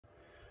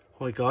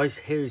Hi guys,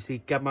 here is the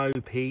Gamo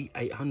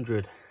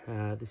P800.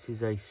 This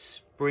is a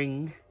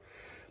spring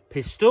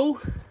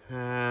pistol.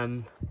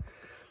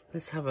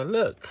 Let's have a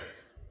look.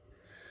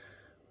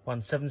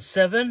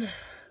 177,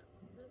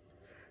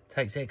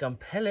 takes air gun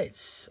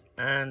pellets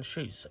and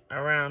shoots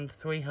around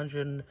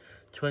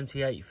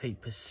 328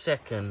 feet per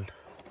second.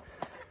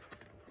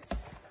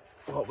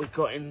 What we've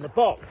got in the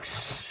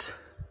box,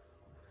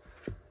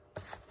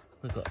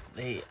 we've got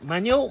the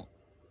manual,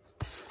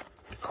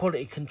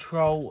 quality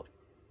control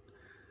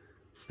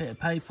bit of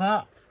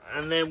paper,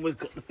 and then we've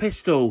got the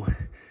pistol.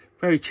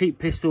 Very cheap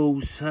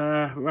pistols,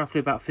 roughly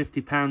about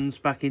 £50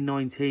 back in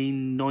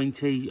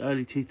 1990,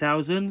 early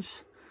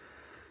 2000s.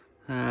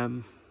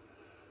 Gamo,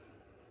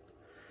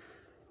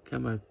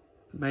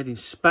 made in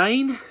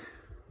Spain.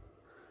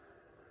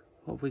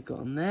 What have we got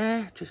on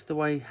there? Just the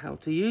way how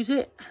to use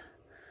it.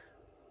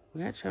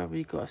 We actually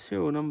have got a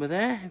serial number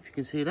there, if you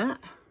can see that.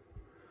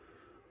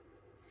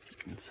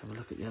 Let's have a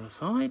look at the other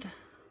side.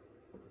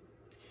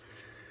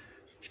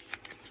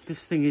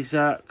 This thing is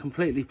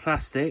completely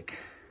plastic,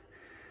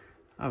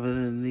 other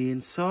than the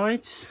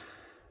insides.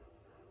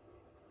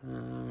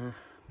 What's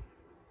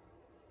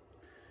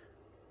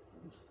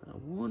that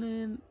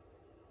warning?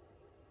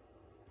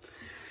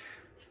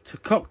 To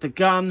cock the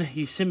gun,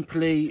 you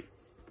simply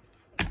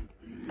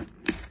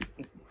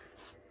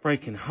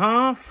break in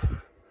half,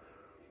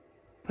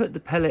 put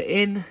the pellet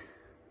in,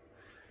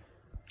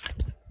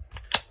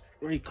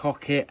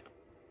 recock it,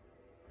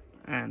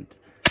 and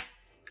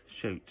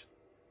shoot.